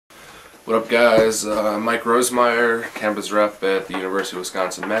What up, guys? Mike Rosemeyer, campus rep at the University of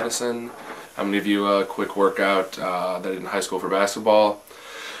Wisconsin-Madison. I'm going to give you a quick workout that I did in high school for basketball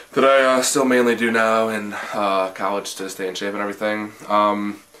that I still mainly do now in college to stay in shape and everything.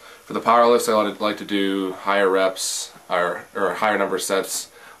 For the power lifts, I like to do higher reps or higher number of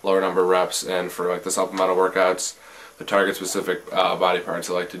sets, lower number of reps, and for like the supplemental workouts, the target specific body parts,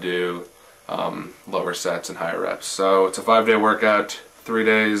 I like to do lower sets and higher reps. So it's a 5-day workout. 3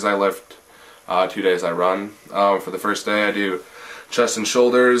 days I lift, 2 days I run. For the first day I do chest and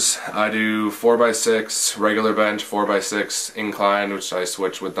shoulders. I do 4x6 regular bench, 4x6 incline, which I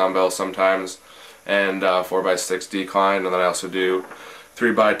switch with dumbbells sometimes, and 4x6 decline, and then I also do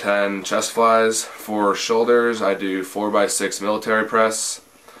 3x10 chest flies. For shoulders I do 4x6 military press,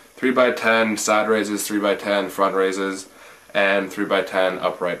 3x10 side raises, 3x10 front raises, and 3x10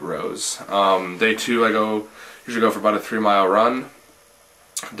 upright rows. Day 2 I usually go for about a 3-mile run.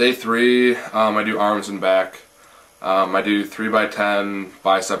 Day 3 I do arms and back. I do 3x10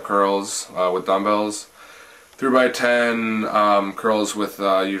 bicep curls with dumbbells, 3x10 curls with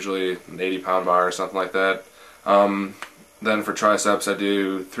usually an 80-pound bar or something like that. Then for triceps I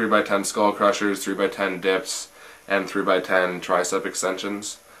do 3x10 skull crushers, 3x10 dips, and 3x10 tricep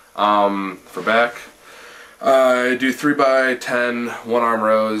extensions. For back I do 3x10 one-arm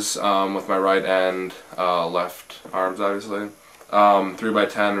rows with my right and left arms, obviously.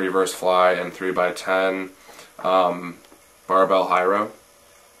 3x10 reverse fly, and 3x10 barbell high row.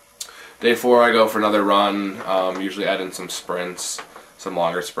 Day 4 I go for another run, usually add in some sprints, some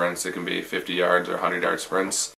longer sprints. It can be 50 yards or 100-yard sprints.